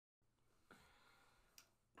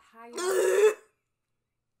Hi, y'all.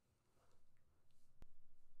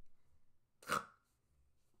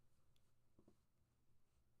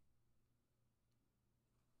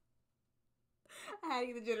 I had to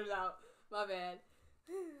get the jitters out. My bad.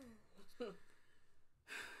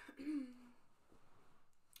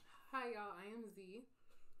 Hi, y'all. I am Z.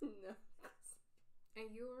 No. And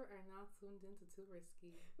you are now tuned into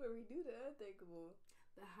TWORISQUE, Where we do the unthinkable.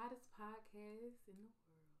 the hottest podcast in the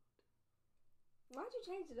world. Why'd you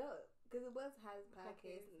change it up? Because it was hottest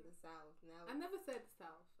podcast in the South. Now I never said the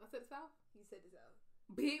South. I said the South? you said the South.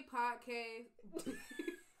 Big podcast.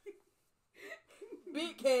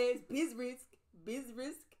 Big cast, biz risk.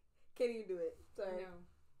 Can't even do it. Sorry. No.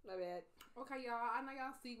 My bad. Okay, y'all. I know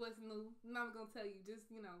y'all see what's new. I'm not gonna tell you. Just,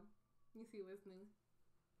 you see what's new.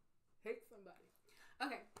 Hate somebody.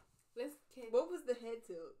 Okay. Let's catch. What was the head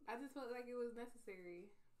tilt? I just felt like it was necessary.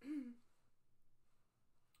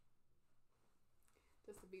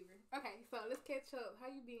 Just a beaver. Okay, so let's catch up. How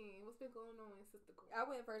you been? What's been going on, Sister Girl? I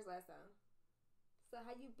went first last time. So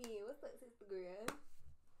how you been? What's up, Sister Girl?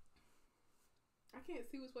 I can't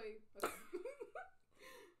see which way. Okay.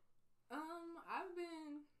 I've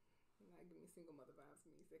been. Not give me single mother vibes.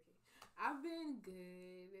 Give me a second. I've been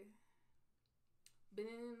good. Been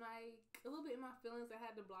in like a little bit in my feelings. I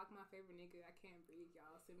had to block my favorite nigga. I can't breathe,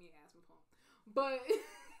 y'all. Send me an asthma pump. But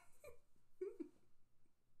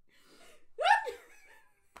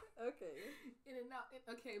Okay. in and out.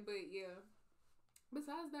 Okay, but yeah.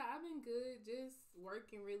 Besides that, I've been good. Just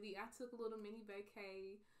working really. I took a little mini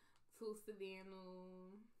vacay to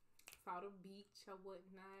Savannah, saw the beach or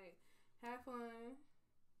whatnot. Had fun.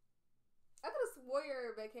 I could have swore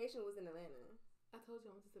your vacation was in Atlanta. I told you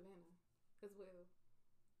I went to Savannah as well.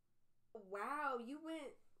 Wow, you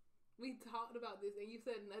went. We talked about this and you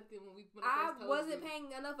said nothing when I first told wasn't you. paying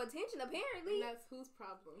enough attention, apparently. And that's whose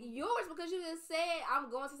problem? Yours, because you just said, I'm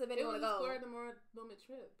going to Savannah. It was to a go. spur of the moment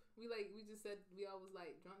trip. We just said, we all was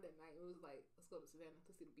like drunk that night. It was like, let's go to Savannah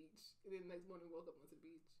to see the beach. And then the next morning we woke up and went to the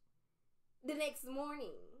beach. The next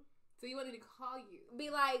morning. So you wanted me to call you. Be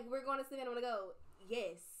like, we're going to Savannah. I want to go.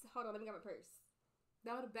 Yes. Hold on, let me get my purse.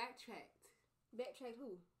 That would have backtracked. Backtrack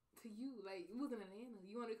who? To you. Like, it was in Atlanta.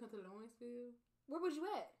 You wanted to come to Lawrenceville? Where was you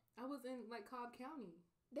at? I was in, like, Cobb County.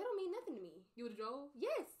 That don't mean nothing to me. You would have drove?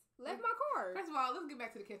 Yes. Left my car. First of all, let's get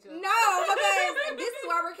back to the catch up. No, because this is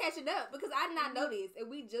why we're catching up. Because I did not know this.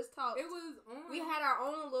 And we just talked. It was on. We had our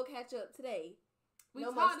own little catch up today. We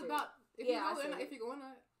no talked mustard. about if Yeah, you go I or not. said If you go or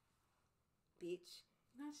not. Bitch.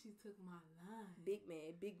 Now she took my line. Big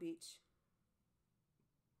man. Big bitch.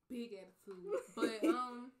 Big attitude. But,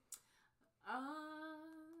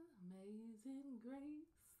 Amazing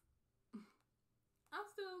Grace.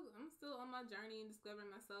 I'm still on my journey and discovering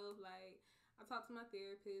myself. Like, I talked to my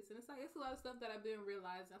therapist, and it's like, it's a lot of stuff that I've been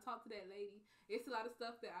realizing. I talked to that lady. It's a lot of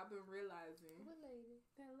stuff that I've been realizing. What lady?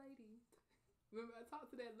 That lady. Remember, I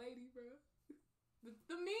talked to that lady, bro.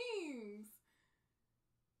 The memes.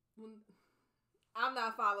 I'm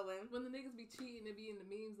not following. When the niggas be cheating and be in the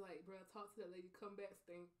memes, like, bro, talk to that lady, come back,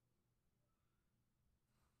 stink.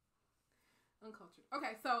 Uncultured.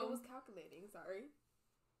 Okay, so. It was calculating, sorry.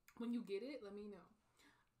 When you get it, let me know.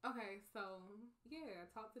 Okay, so, yeah, I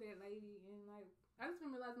talked to that lady, and, like, I just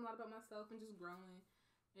been realizing a lot about myself and just growing.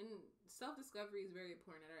 And self-discovery is very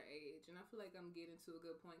important at our age, and I feel like I'm getting to a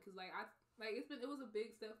good point, because, like, it was a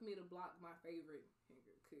big step for me to block my favorite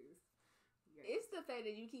nigga, because. Yeah. It's the fact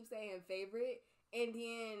that you keep saying favorite, and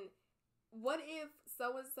then what if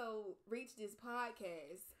so-and-so reached this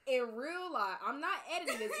podcast and realize, I'm not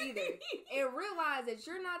editing this either, and realize that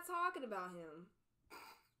you're not talking about him.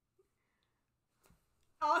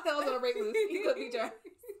 All hell's gonna break loose. He could be dry.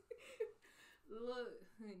 Look,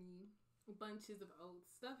 honey, bunches of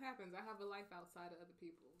oats. Stuff happens. I have a life outside of other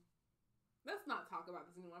people. Let's not talk about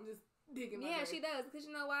this anymore. I'm just digging my Yeah, grave. she does. Because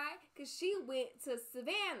you know why? Because she went to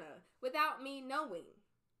Savannah without me knowing.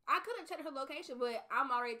 I could have checked her location, but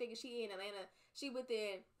I'm already thinking she in Atlanta. She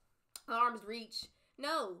within arm's reach.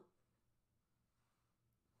 No.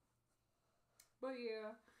 But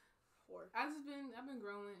yeah, I've been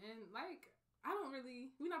growing, and like,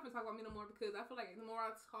 we're not gonna talk about me no more, because I feel like the more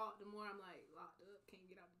I talk, the more I'm like locked up, can't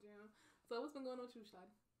get out the gym. So what's been going on with you,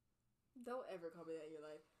 Shadi? Don't ever call me that in your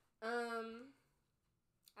life.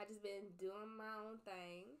 I just been doing my own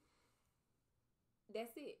thing.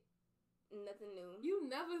 That's it. Nothing new. You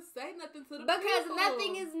never say nothing to the because people.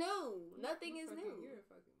 nothing is new. Nothing is new. You're a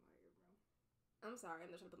fucking liar, bro. I'm sorry.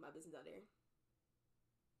 I'm not trying to put my business out there.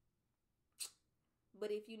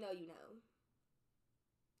 But if you know, you know.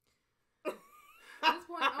 At this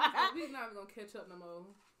point, we're not even gonna catch up no more.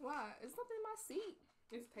 Why? It's something in my seat.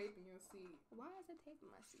 It's tape in your seat. Why is it tape in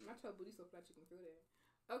my seat? Not your booty so flat you can feel that.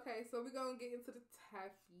 Okay, so we're gonna get into the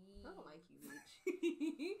topics. I don't like you, bitch.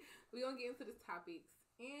 We're gonna get into the topics.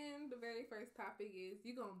 And the very first topic is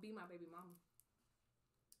you gonna be my baby mama.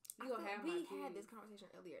 You gonna have my kids. We had this conversation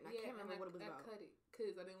earlier, and I can't remember what it was about. I cut it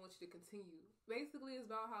because I didn't want you to continue. Basically, it's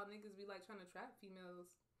about how niggas be like trying to trap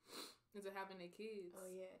females into having their kids. Oh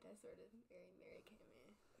yeah, that's sort of very American,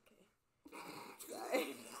 man. Okay.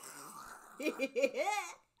 Sorry.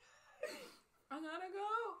 I gotta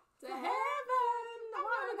go to heaven. I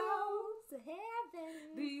wanna go to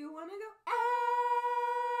heaven. Do you wanna go? Oh,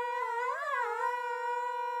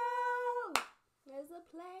 there's a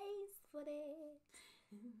place for that.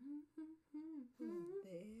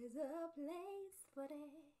 There's a place for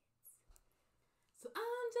that. So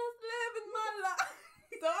I'm just living my life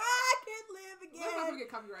so I can live again. We're about to get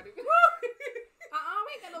copyrighted. We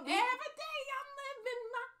ain't got no beat. Every day I'm living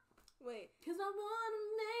my. Wait, cause I wanna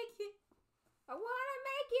make it. I wanna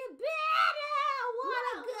make it better. I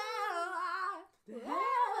wanna go.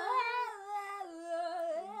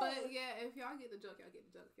 But yeah, if y'all get the joke, y'all get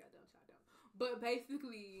the joke. If y'all don't, y'all don't. But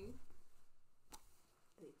basically,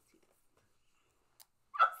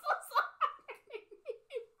 I'm so sorry.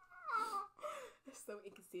 That's so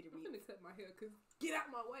inconsiderate. I'm gonna cut my hair cause get out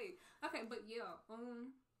my way. Okay, but yeah,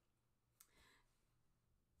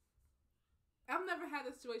 I've never had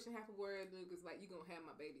a situation happen where niggas like, you gonna have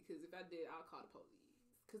my baby, because if I did, I'll call the police.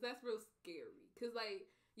 Because that's real scary. Because, like,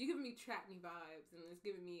 you giving me trap me vibes, and it's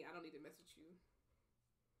giving me, I don't need to mess with you.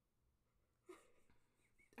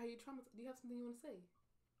 Are you traumatized? Do you have something you want to say?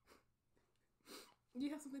 Do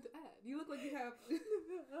you have something to add? You look like you have,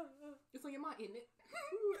 it's on your mind, isn't it?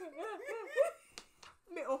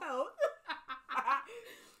 Mental health.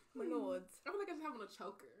 My lord. I feel like I should have on a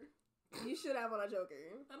choker. You should have on a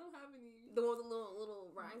choker. I don't have any. The ones with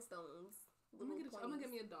little rhinestones. I'm gonna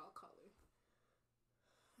get me a dog collar.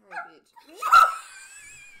 Alright, bitch.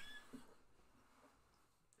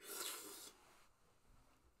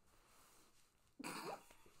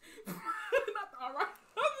 Not the alright.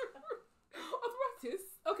 Arthritis.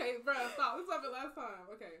 Okay, bro, stop. This happened last time.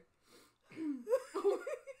 Okay.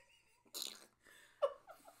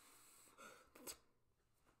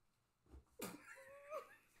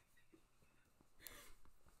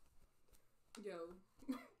 Yo.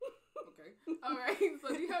 Okay. All right. So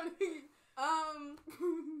do you have any?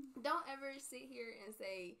 Don't ever sit here and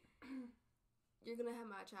say you're gonna have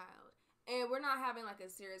my child, and we're not having like a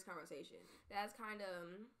serious conversation. That's kind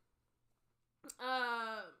of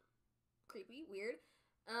creepy, weird.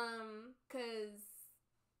 Cause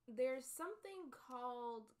there's something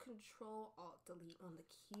called Control Alt Delete on the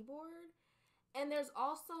keyboard, and there's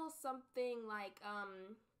also something like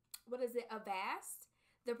what is it? Avast.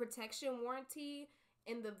 The protection warranty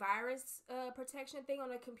and the virus protection thing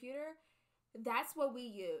on a computer, that's what we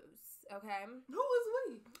use, okay? Who is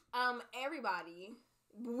we? Everybody.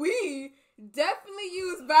 We definitely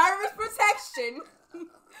use virus protection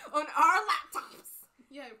on our laptops.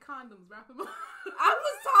 Yeah, condoms, wrap them up. I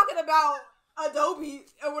was talking about Adobe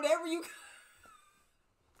or whatever you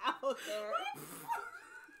out there.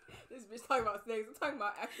 This bitch talking about snakes. I'm talking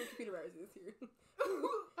about actual computer viruses here.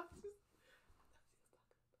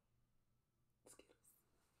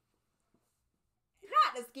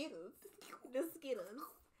 Not the Skittles. The Skittles.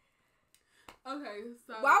 Okay,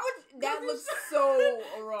 so why would that look so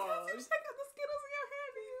wrong? You check out the Skittles in your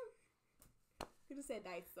hand, you. You just said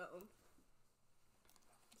nice something.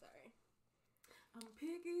 Sorry. I'm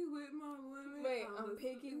picky with my women. Wait, I'm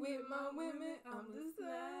picky with my women. I'm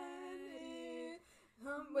decided.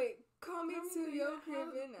 Wait, call me to your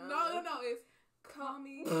crib and No, it's call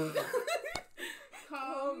me.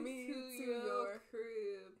 Call me to your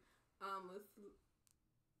crib.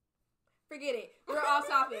 Forget it. We're off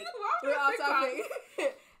topic. We're off topic.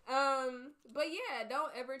 But yeah,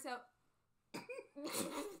 don't ever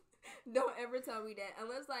tell me that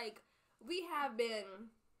unless like we have been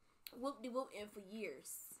whoop-de-whooping for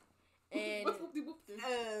years. And what's whoop-de-whooping?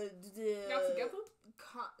 Y'all together?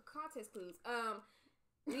 Context clues.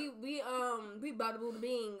 We bada boo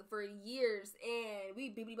bing for years, and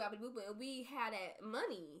we bibbidi bobbidi booping, and we had that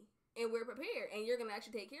money, and we're prepared, and you're gonna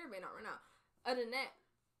actually take care of it, not right now. Other than that,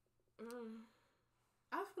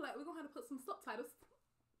 I feel like we're gonna have to put some subtitles.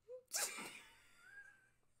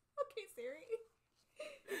 Okay, Siri.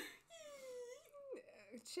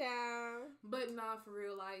 Ciao. But nah, for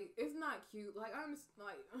real, like it's not cute. Like I'm just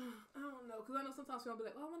like I don't know, because I know sometimes people be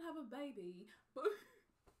like, "Oh, I want to have a baby," but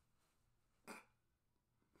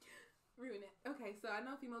ruin it. Okay, so I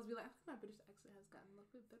know females be like, "I think my British accent has gotten a little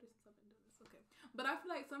bit better since I've been doing this." Okay, but I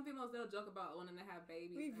feel like some females they'll joke about wanting to have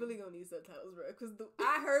babies. We really gonna need subtitles, bro. Because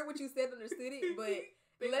I heard what you said, understood it, but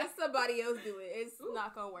Let somebody else do it. It's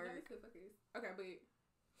not gonna work. Okay, but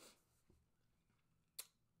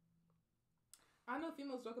I know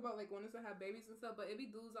females joke about like wanting to have babies and stuff, but it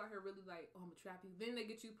be dudes out here really like, oh, I'm gonna trap you. Then they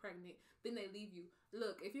get you pregnant. Then they leave you.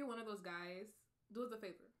 Look, if you're one of those guys, do us a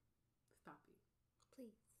favor. Stop it.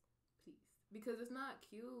 Please. Because it's not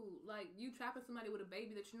cute. Like, you trapping somebody with a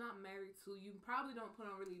baby that you're not married to. You probably don't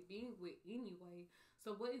plan on really being with anyway.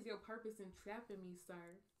 So what is your purpose in trapping me,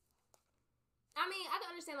 sir? I mean, I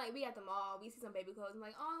can understand, like, we at the mall, we see some baby clothes, and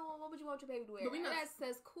like, oh, what would you want your baby to wear? But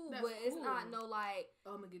that's cool, but it's not no, like...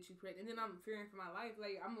 Oh, I'm gonna get you pregnant. And then I'm fearing for my life.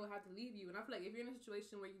 Like, I'm gonna have to leave you. And I feel like if you're in a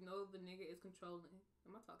situation where you know the nigga is controlling...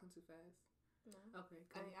 Am I talking too fast? No. Okay,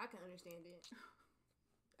 cool. I mean, I can understand it.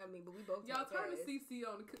 I mean, but we both y'all turn the CC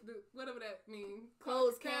on, whatever that means.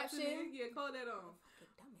 Closed caption? Yeah, call that on.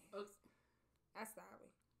 Fucking dumbass. Okay. That's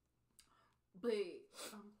sorry. But,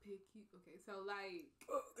 I'm picky. Okay, so, like...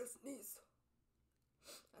 Oh, that's sneeze.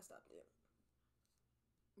 I stopped it.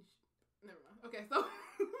 Never mind. Okay, so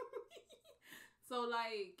so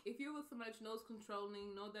like if you're with somebody that you know is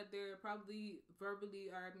controlling, know that they're probably verbally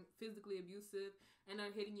or physically abusive, and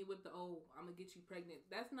they're hitting you with the I'm gonna get you pregnant.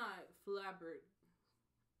 That's not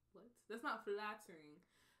That's not flattering.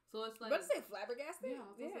 So it's like. But say flabbergasted. Yeah,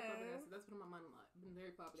 flabbergasted. That's what my mind a lot. I've been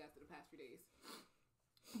very flabbergasted the past few days.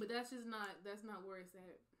 But that's just not. That's not where it's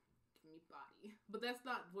at. Give me body. But that's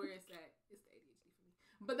not where it's at. It's the ADHD.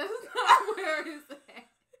 But that's not where it's at.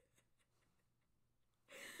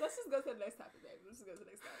 Let's just go to the next topic, baby. Let's just go to the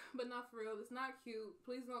next topic. But not for real. It's not cute.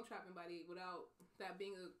 Please don't trap anybody without that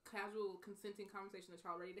being a casual, consenting conversation that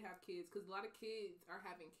y'all ready to have kids. Because a lot of kids are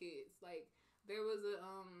having kids. Like, there was a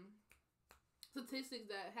statistics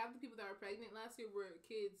that half the people that were pregnant last year were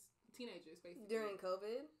kids, teenagers, basically. During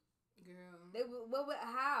COVID? Girl.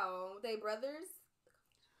 How? They brothers?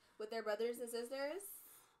 With their brothers and sisters?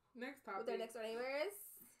 Next topic. With their next door neighbors?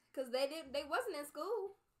 Because they wasn't in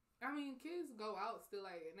school. I mean, kids go out still,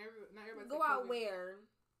 like, not everybody go out where?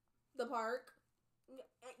 The park?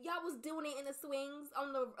 Y'all was doing it in the swings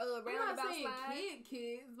on the roundabout slide. I'm not saying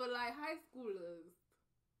kids, but like high schoolers.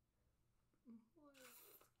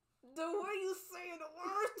 The way you saying the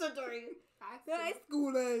words today. High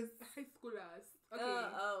schoolers. Okay.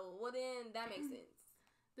 Well then that makes sense.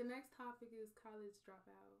 The next topic is college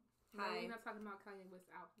dropout. Hi. No, we're not talking about Kanye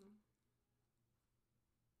West's album.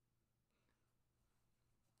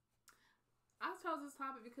 I chose this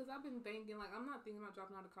topic because I've been thinking, like, I'm not thinking about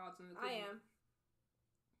dropping out of college. I am.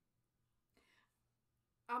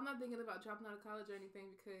 I'm not thinking about dropping out of college or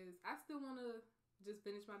anything because I still want to just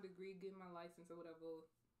finish my degree, get my license or whatever.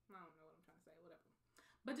 I don't know what I'm trying to say, whatever.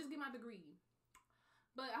 But just get my degree.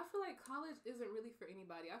 But I feel like college isn't really for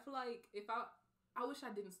anybody. I feel like I wish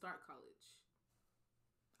I didn't start college.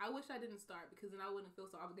 I wish I didn't start because then I wouldn't feel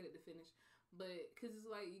so obligated to finish. But because it's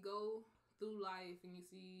like you go through life and you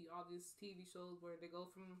see all these TV shows where they go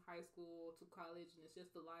from high school to college and it's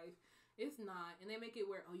just the life. It's not. And they make it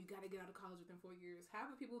where, you got to get out of college within 4 years.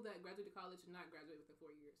 Half of people that graduate college and not graduate within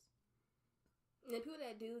 4 years. And the people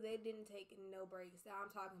that do, they didn't take no breaks. I'm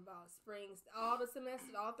talking about springs, all 3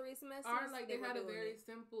 semesters. Or like they had a very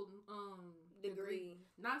simple degree.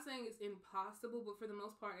 Not saying it's impossible, but for the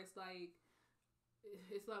most part, it's like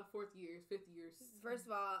it's a lot of 4th years, 5th years. First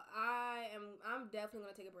of all, I'm definitely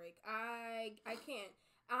gonna take a break. I can't.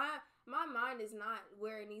 My mind is not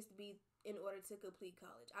where it needs to be in order to complete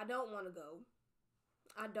college. I don't want to go.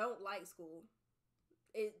 I don't like school.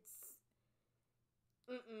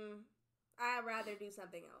 I'd rather do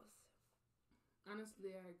something else. Honestly,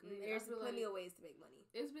 I agree. There's plenty of ways to make money.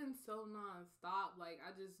 It's been so nonstop. Like, I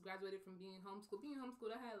just graduated from being homeschooled. Being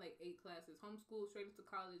homeschooled, I had like 8 classes. Homeschool, straight into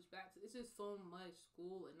college, it's just so much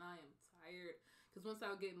school, and I am tired. Because once I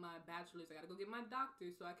get my bachelor's, I gotta go get my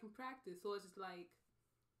doctor's so I can practice. So it's just like,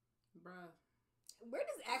 bruh. Where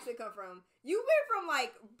does accent come from? You went from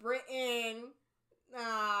like Britain,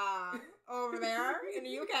 over there in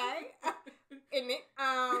the UK, and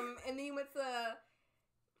then you went to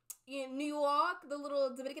New York, the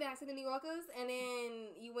little Dominican accent in New Yorkers, and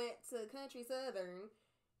then you went to country southern.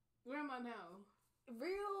 Where am I now?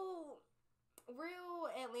 Real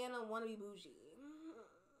Atlanta wannabe bougie.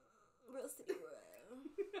 Real city girl.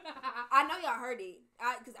 I know y'all heard it.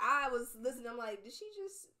 Because I was listening. I'm like, did she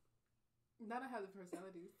just... Now I have the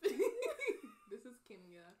personalities. This is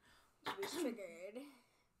Kenya. She was triggered.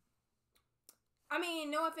 I mean,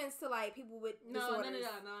 no offense to like people with disorders.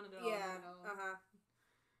 No. Yeah.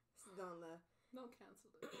 Don't cancel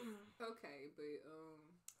it. Okay, but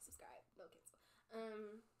subscribe. Don't cancel.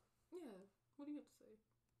 Yeah. What do you have to say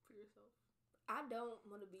for yourself? I don't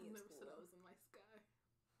want to be in never school. said I was in my sky.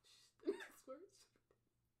 The next words.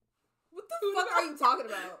 What the fuck are you talking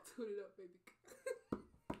about? Tune it up, baby.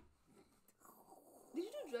 Did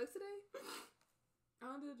you do drugs today? I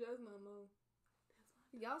don't do drugs no more.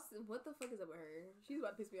 Y'all, what the fuck is up with her? She's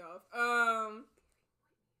about to piss me off.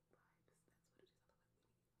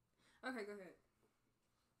 Okay, go ahead.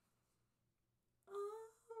 Oh,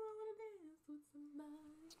 I wanna dance with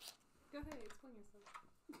somebody. Go ahead, explain yourself.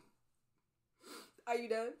 Are you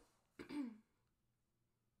done?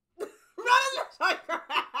 Run like crack.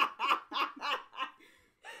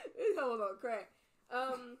 This hoe was on crack.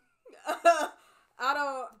 I'm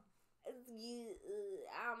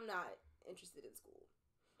not interested in school.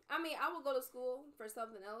 I mean, I would go to school for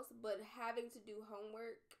something else, but having to do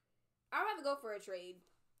homework, I'd rather go for a trade.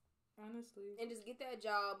 Honestly. And just get that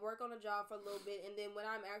job, work on a job for a little bit, and then when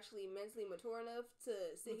I'm actually mentally mature enough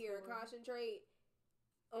to sit here and concentrate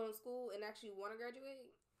on school and actually want to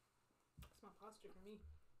graduate. That's my posture for me.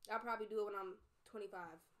 I'll probably do it when I'm 25.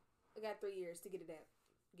 I got 3 years to get it up,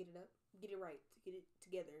 get it right, to get it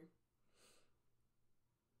together.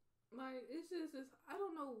 Like, it's just I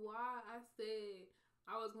don't know why I said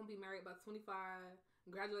I was going to be married by 25,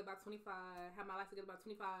 graduate by 25, have my life together by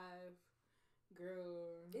 25.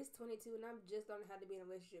 Girl. It's 22 and I'm just learning how to be in a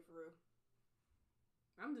relationship for real.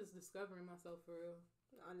 I'm just discovering myself for real.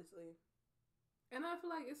 Honestly. And I feel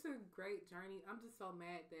like it's a great journey. I'm just so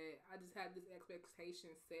mad that I just had this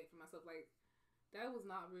expectation set for myself. Like, that was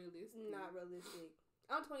not realistic. Not realistic.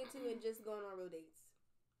 I'm 22 and just going on real dates.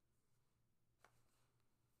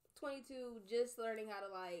 22, just learning how to,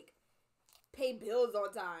 like, pay bills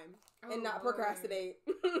on time and not procrastinate.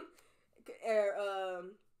 Or,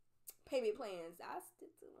 payment plans. I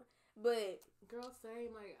stick to them. But girl,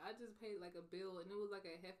 same. Like, I just paid like a bill, and it was like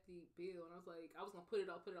a hefty bill, and I was like, I was gonna put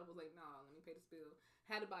it off. I was like, nah, let me pay this bill.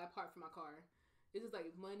 Had to buy a part for my car. It's just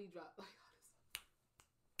like money dropped. Like,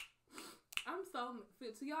 I'm so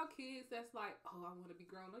to y'all kids. That's like, oh, I want to be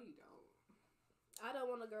grown. No, you don't. I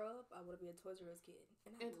don't want to grow up. I want to be a Toys R Us kid.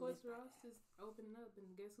 And Toys R Us is opening up,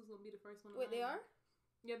 and guess who's gonna be the first one? Wait, they are?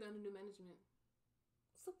 Yeah, they're under new management.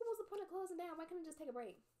 So what was the point of closing down? Why couldn't I just take a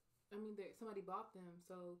break? I mean, somebody bought them,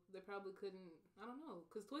 so they probably couldn't. I don't know,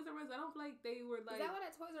 cause Toys R Us, I don't feel like they were like. Is that why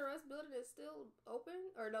that Toys R Us building is still open,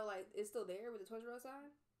 or no? Like it's still there with the Toys R Us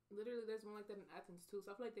sign? Literally, there's one like that in Athens too.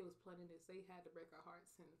 So I feel like they was planning this. They had to break our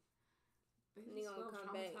hearts, and they gonna come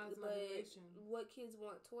back. But what kids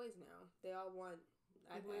want toys now? They all want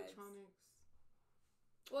iPads. Electronics.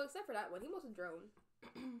 Well, except for that one, he wants a drone.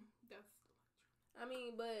 That's. I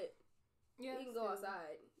mean, but yeah, he can go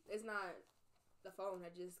outside. It's not the phone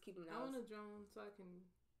that just keep him in the house. I want a drone so I can.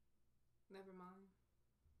 Never mind.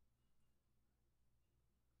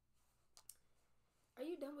 Are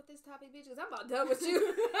you done with this topic, bitch? Because I'm about done with you.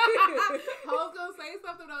 I was gonna say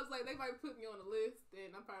something, but I was like, they might put me on a list,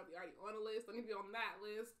 and I'm probably already on a list. I need to be on that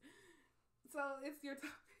list. So it's your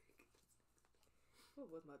topic. What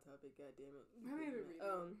was my topic? God damn it! I need to read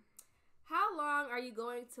it. How long are you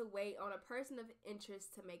going to wait on a person of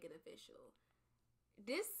interest to make it official?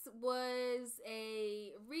 This was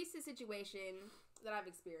a recent situation that I've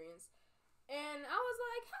experienced, and I was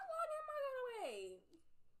like, how long am I gonna wait?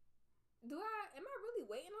 Am I really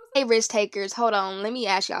waiting on something? Hey, risk takers, hold on. Let me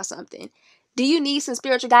ask y'all something. Do you need some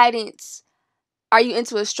spiritual guidance? Are you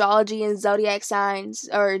into astrology and zodiac signs?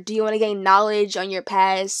 Or do you want to gain knowledge on your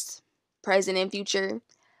past, present, and future?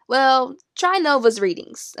 Well, try Nova's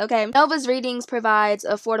readings, okay? Nova's readings provides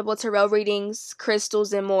affordable tarot readings,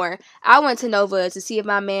 crystals, and more. I went to Nova to see if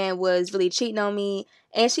my man was really cheating on me,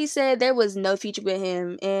 and she said there was no future with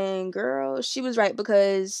him. And girl, she was right,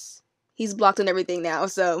 because he's blocked on everything now.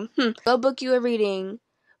 So, go book you a reading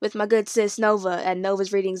with my good sis Nova at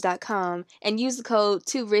novasreadings.com and use the code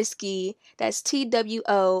TWORISQUE, that's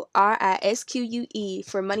TWORISQUE,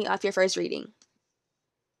 for money off your first reading.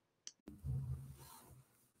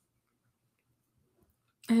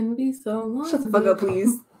 And be so long. Shut the fuck up,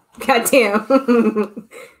 please. Goddamn.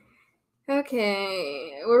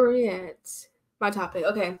 Okay, where were we at? My topic.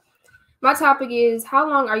 Okay. My topic is, how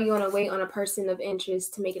long are you going to wait on a person of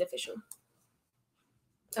interest to make it official?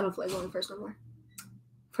 I don't feel like going first no more.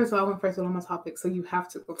 First of all, I went first on my topic, so you have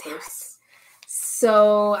to go first.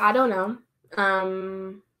 So, I don't know.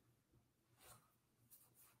 I'm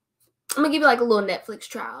going to give you like a little Netflix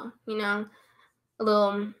trial, you know? A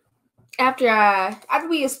little... After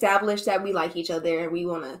we establish that we like each other and we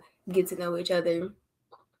want to get to know each other,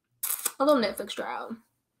 a little Netflix trial.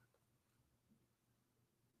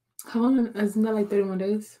 How long? Isn't that like 31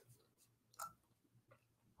 days?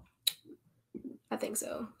 I think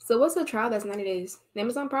so. So what's the trial that's 90 days?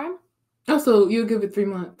 Amazon Prime? Oh, so you'll give it 3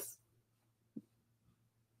 months.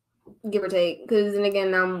 Give or take. Because then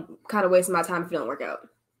again, I'm kind of wasting my time if it don't work out.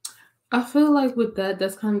 I feel like with that,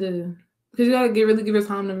 that's kind of because you gotta really give your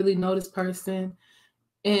time to really know this person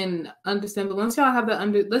and understand. But once y'all have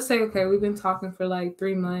that let's say, okay, we've been talking for like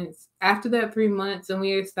 3 months. After that 3 months, and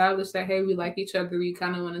we establish that hey, we like each other, we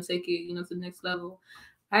kind of want to take it, to the next level.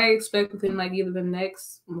 I expect within like either the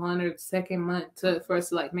next one or second month for us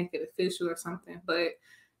to like make it official or something. But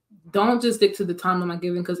don't just stick to the timeline I'm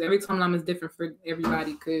giving because every timeline is different for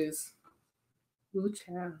everybody. Because,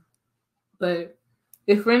 child. But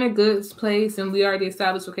if we're in a good place and we already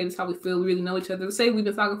established, okay, this is how we feel, we really know each other. Let's say we've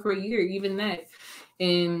been talking for a year, even that,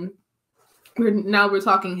 and we're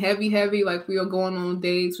talking heavy, like we are going on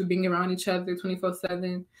dates, we're being around each other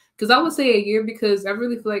 24/7. Because I would say a year because I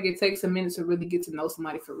really feel like it takes a minute to really get to know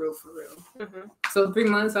somebody for real. Mm-hmm. So 3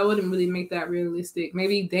 months, I wouldn't really make that realistic.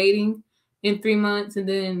 Maybe dating in 3 months, and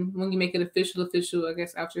then when you make it official, I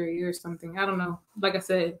guess after a year or something. I don't know. Like I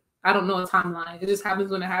said, I don't know a timeline. It just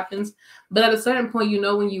happens when it happens. But at a certain point,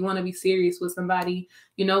 when you want to be serious with somebody,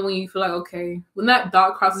 when you feel like, okay, when that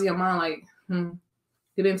thought crosses your mind, like,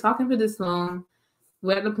 we've been talking for this long.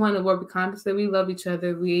 We're at the point of where we kind of say we love each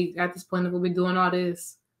other. We at this point of where we're doing all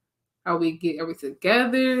this. Are we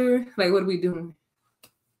together? Like, what are we doing?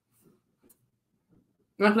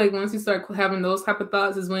 I feel like once you start having those type of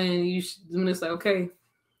thoughts is when when it's like, okay,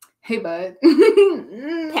 hey, bud.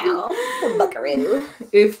 Pal, buckaroo.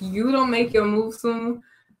 If you don't make your move soon,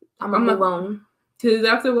 I'm gonna move on. Because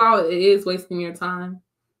after a while, it is wasting your time.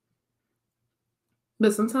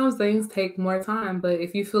 But sometimes things take more time. But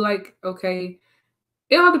if you feel like, okay,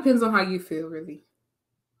 it all depends on how you feel, really.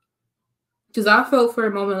 Because I felt for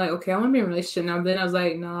a moment like, okay, I want to be in a relationship now. Then I was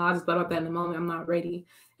like, no, I just thought about that in a moment. I'm not ready.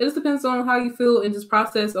 It just depends on how you feel and just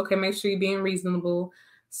process. Okay, make sure you're being reasonable.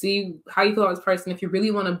 See how you feel about this person. If you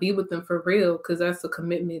really want to be with them for real, because that's a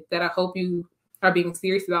commitment that I hope you are being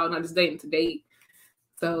serious about, not just dating to date.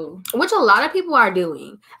 So, which a lot of people are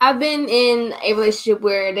doing. I've been in a relationship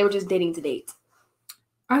where they were just dating to date.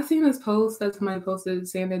 I've seen this post that somebody posted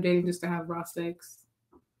saying they're dating just to have raw sex.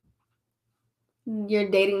 You're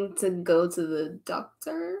dating to go to the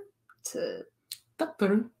doctor?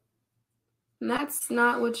 Doctor. That's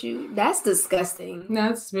not what that's disgusting.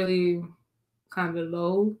 That's really kind of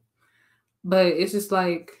low. But it's just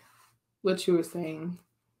like what you were saying.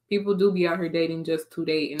 People do be out here dating just to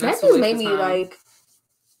date. And that just made me like,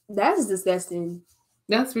 that's disgusting.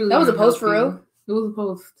 That's really That was a post for real? It was a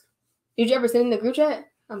post. Did you ever send in the group chat?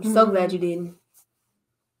 I'm so glad you didn't.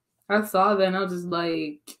 I saw that and I was just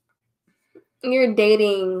like, you're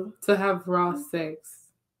dating to have raw sex.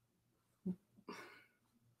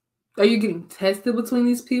 Are you getting tested between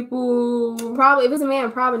these people? Probably. If it's a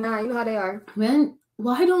man, probably not. You know how they are. Man,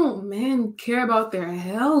 why don't men care about their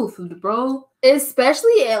health, bro?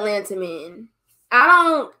 Especially Atlanta men.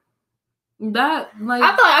 I feel like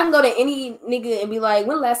I can go to any nigga and be like,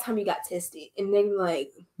 when the last time you got tested? And they be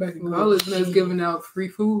like, back in college, when I was giving out free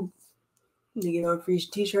food. They get on free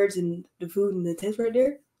t-shirts and the food and the test right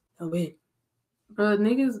there. I win.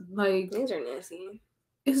 Niggas are nasty.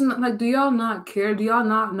 It's not like, do y'all not care? Do y'all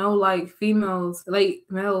not know like females, like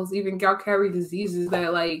males, even y'all carry diseases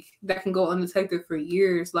that can go undetected for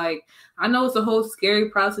years? Like, I know it's a whole scary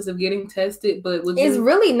process of getting tested, but it's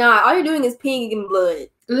really not. All you're doing is peeing in blood.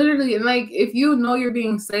 Literally, and like if you know you're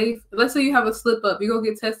being safe, let's say you have a slip up, you go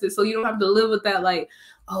get tested, so you don't have to live with that. Like,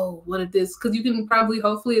 oh, what is this? Because you can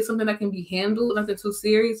hopefully it's something that can be handled, nothing too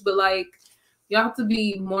serious. But like, y'all have to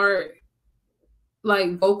be more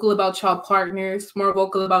like vocal about y'all partners, more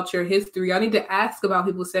vocal about your history. I need to ask about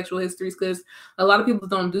people's sexual histories because a lot of people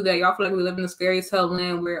don't do that. Y'all feel like we live in this fairy tale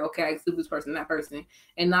land where, okay, I sleep with this person, that person,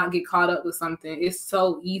 and not get caught up with something. It's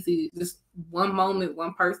so easy. Just one moment,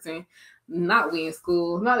 one person. Not we in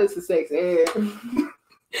school. Not this is sex ed.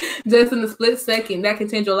 Just in a split second, that can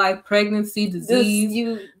change your life. Pregnancy,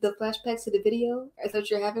 disease. The flashbacks to the video? Is that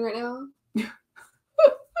what you're having right now?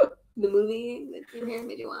 The movie that your hair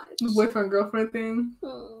made you watch. The boyfriend girlfriend thing.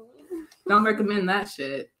 Don't recommend that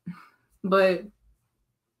shit. But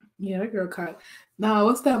yeah, that girl caught. No,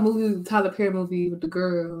 what's that movie? The Tyler Perry movie with the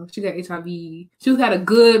girl. She got HIV. She had a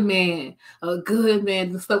good man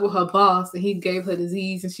that slept with her boss, and he gave her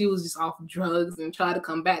disease, and she was just off drugs and tried to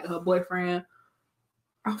come back to her boyfriend.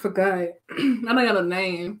 I forgot. I don't got a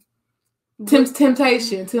name.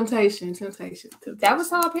 Temptation. That was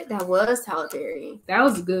Tyler Perry. That was Tyler Perry. That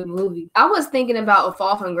was a good movie. I was thinking about A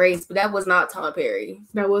Fall from Grace, but that was not Tyler Perry.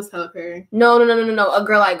 That was Tyler Perry. No. A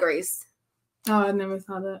Girl Like Grace. Oh, I never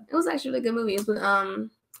saw that. It was actually a good movie. It was with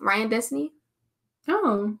Ryan Destiny.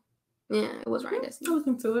 Oh. Yeah, it was Ryan Destiny. I looked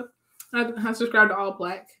into it. I subscribed to All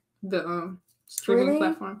Black, the streaming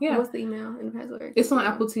platform. Yeah. What's the email and the password? It's on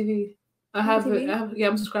Apple TV. I have it.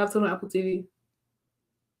 I'm subscribed to it on Apple TV.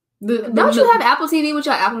 Don't you have Apple TV with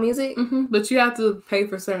your Apple Music? Mm-hmm. But you have to pay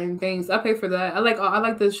for certain things. I pay for that. I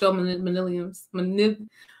like the show Millenniums.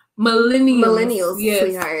 Millennials, yes,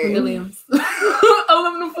 sweetheart. Millenniums.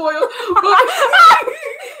 Aluminum foil.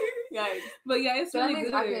 But yeah, it's really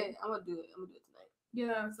good. I'm gonna do it. Tonight.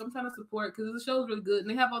 Yeah, so I'm trying to support because the show's really good, and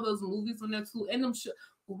they have all those movies on there too. And them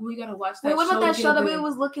we gotta watch that. Wait, what show about that show that together. we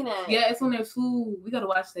was looking at? Yeah, it's on there too. We gotta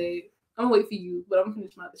watch that. I'm gonna wait for you, but I'm gonna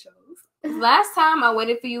finish my other shows. Last time I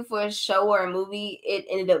waited for you for a show or a movie, it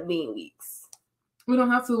ended up being weeks. We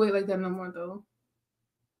don't have to wait like that no more, though.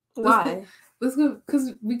 Why? Let's go,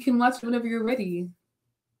 because we can watch whenever you're ready.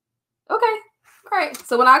 Okay, great.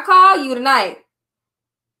 So when I call you tonight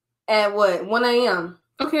at what, 1 a.m.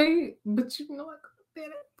 Okay, but you know what?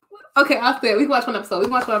 Okay, I'll stay up. We can watch one episode.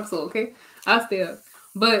 Okay? I'll stay up.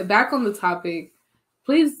 But back on the topic,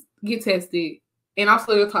 please get tested. And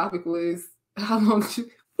also your topic was how long should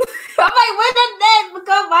I'm like, when did that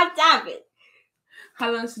become my topic?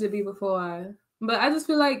 How long should it be before But I just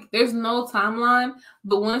feel like there's no timeline.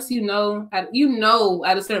 But once you know at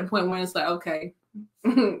a certain point when it's like, okay.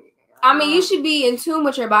 I mean, you should be in tune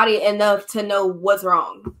with your body enough to know what's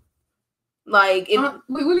wrong. Like, wait,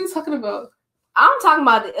 what are you talking about? I'm talking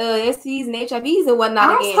about STDs and HIVs and whatnot.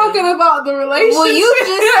 I was talking about the relationship. Well,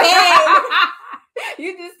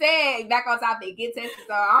 you just said back on topic, get tested.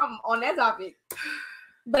 So I'm on that topic.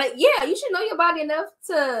 But yeah, you should know your body enough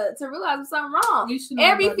to realize there's something wrong.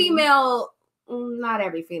 Every female, not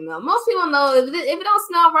every female, most people know if it don't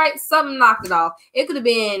smell right, something knocked it off. It could have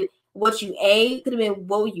been what you ate. It could have been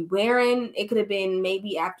what were you wearing. It could have been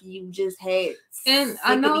maybe after you just had. And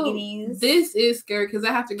I know this is scary because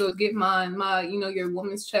I have to go get my your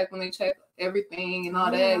woman's check when they check everything and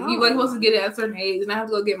all that. You like supposed to get it at a certain age, and I have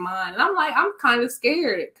to go get mine. And I'm like, I'm kind of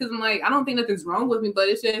scared because I'm like, I don't think nothing's wrong with me, but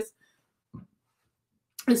it's just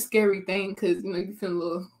a scary thing because you feel a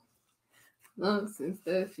little lumps and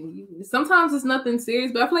stuff, and sometimes it's nothing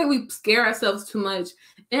serious, but I feel like we scare ourselves too much,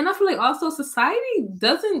 and I feel like also society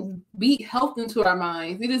doesn't beat health into our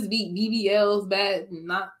minds. They just beat BBLs bad,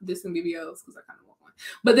 not dissing BBLs because I kind of want one,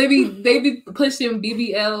 but they be pushing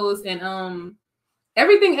BBLs and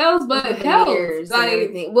everything else but health. Like,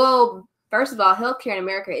 everything. Well, first of all, healthcare in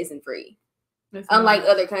America isn't free, unlike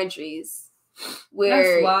other countries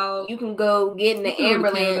where you can go get in the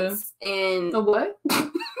ambulance and a what?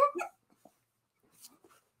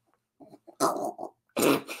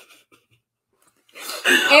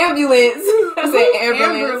 Ambulance. I said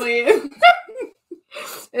ambulance.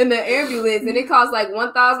 In the ambulance, and it costs like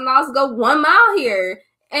 $1,000 to go 1 mile here.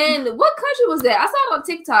 And what country was that? I saw it on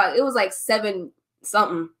TikTok. It was like 7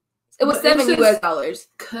 something. It was $7 US.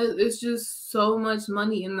 Because it's just so much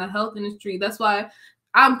money in the health industry. That's why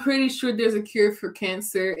I'm pretty sure there's a cure for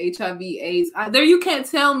cancer, HIV, AIDS. There you can't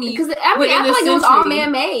tell me. Because I feel like it was all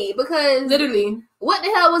man-made. Because literally, what the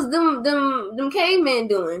hell was them cavemen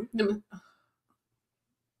doing?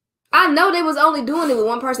 I know they was only doing it with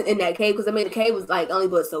one person in that cave because I mean the cave was like only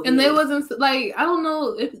but so. And they wasn't like, I don't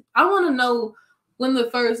know if I want to know when the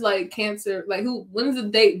first like cancer, like when does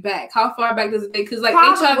it date back? How far back does it date? Because like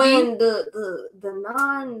probably HIV, when the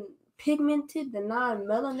non-pigmented, the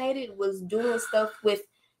non-melanated was doing stuff with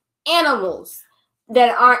animals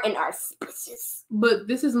that aren't in our species. But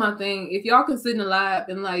this is my thing: if y'all can sit in the lab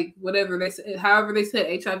and like whatever they said, however they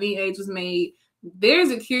said HIV/AIDS was made. There's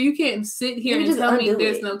a cure. You can't sit here and tell me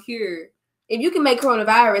there's no cure. If you can make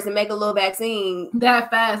coronavirus and make a little vaccine that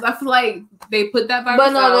fast, I feel like they put that virus. But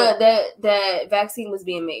no, that vaccine was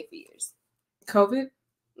being made for years. COVID.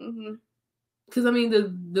 Mm-hmm. Because I mean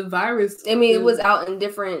the virus. I mean it was out in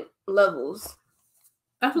different levels.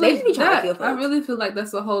 I feel like that. I really feel like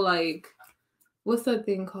that's a whole like, what's that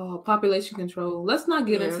thing called? Population control. Let's not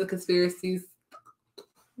get into conspiracies.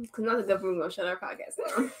 Because not the government gonna shut our podcast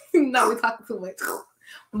down. No, we're talking too much.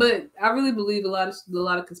 But I really believe a lot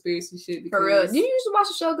of conspiracy shit. For real. Did you used to watch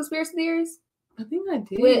the show Conspiracy Theories? I think I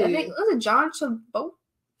did. I think was it John Chabot?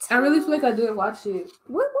 I really feel like I did watch it.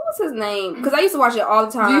 What was his name? Because I used to watch it all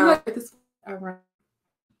the time. Do you like this around?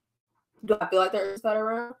 Do I feel like there's flat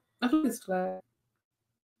around? I think it's flat.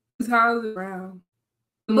 It's how is it round?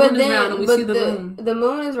 The moon is round and we see the moon. The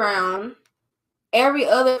moon is round. Every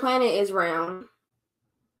other planet is round.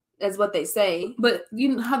 That's what they say. But you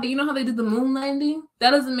know how they did the moon landing?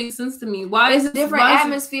 That doesn't make sense to me. Why is it different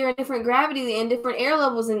atmosphere and different gravity and different air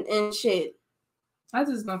levels and shit? I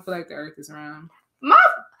just don't feel like the Earth is round.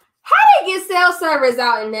 How they get cell service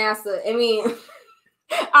out in NASA? I mean,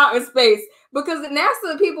 out in space, because the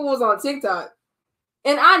NASA people was on TikTok,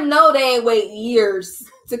 and I know they ain't wait years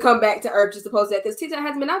to come back to Earth just to post that because TikTok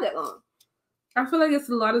hasn't been out that long. I feel like it's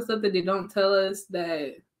a lot of stuff that they don't tell us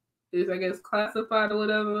that is, I guess, classified or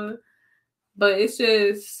whatever. But it's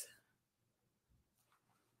just...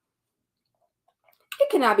 It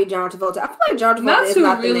cannot be John Travolta. I feel like John Travolta is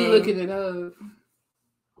not really the name. looking it up.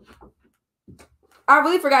 I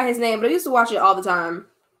really forgot his name, but I used to watch it all the time.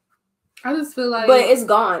 I just feel like... But it's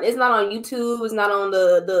gone. It's not on YouTube. It's not on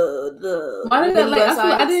the Why did that, like,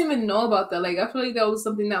 I didn't even know about that. Like, I feel like that was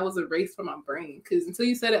something that was erased from my brain. Because until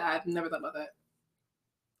you said it, I've never thought about that.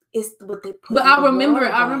 It's what they put. But I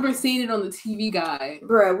remember seeing it on the TV guide.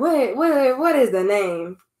 Bruh, what is the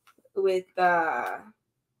name? With, Ma!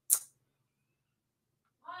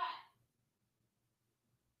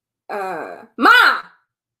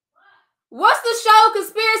 What's the show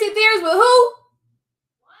Conspiracy Theories with who?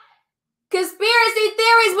 Conspiracy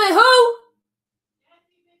Theories with who?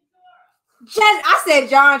 I said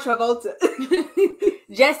John Travolta.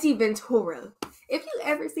 Jesse Ventura. If you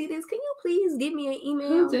ever see this, can you please give me an email?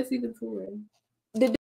 Who's Jesse Ventura? The